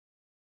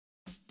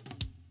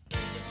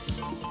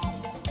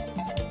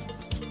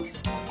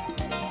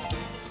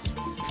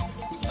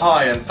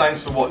Hi and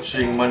thanks for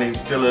watching. My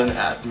name's Dylan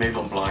at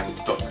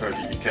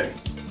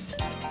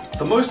maisonblinds.co.uk.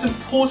 The most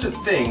important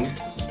thing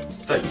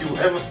that you will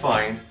ever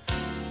find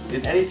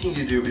in anything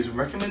you do is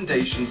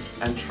recommendations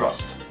and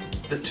trust.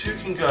 The two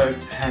can go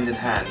hand in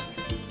hand.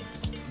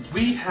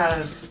 We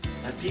have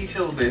a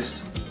detailed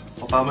list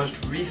of our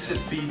most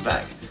recent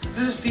feedback.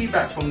 This is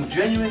feedback from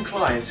genuine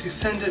clients who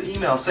send an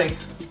email saying,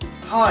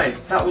 "Hi,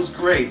 that was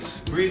great,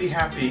 really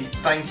happy,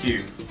 thank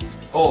you."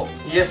 Or,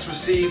 "Yes,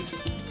 received,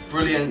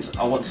 brilliant,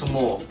 I want some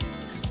more."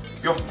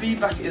 Your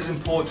feedback is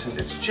important.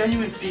 It's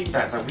genuine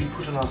feedback that we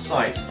put on our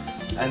site,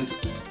 and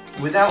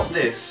without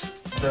this,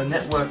 the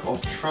network of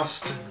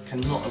trust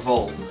cannot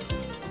evolve.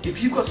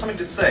 If you've got something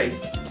to say,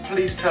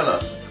 please tell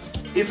us.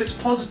 If it's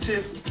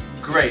positive,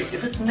 great.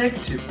 If it's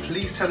negative,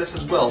 please tell us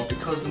as well,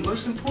 because the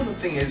most important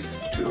thing is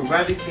to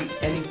eradicate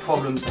any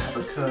problems that have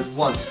occurred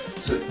once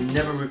so it's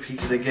never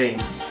repeated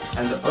again.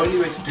 And the only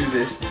way to do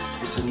this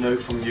is to know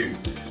from you.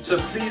 So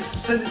please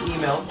send an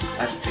email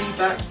at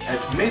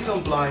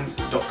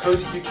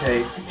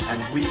feedback@maisonblinds.co.uk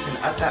and we can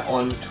add that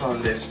on to our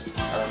list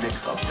at our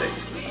next update.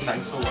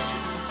 Thanks for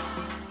watching.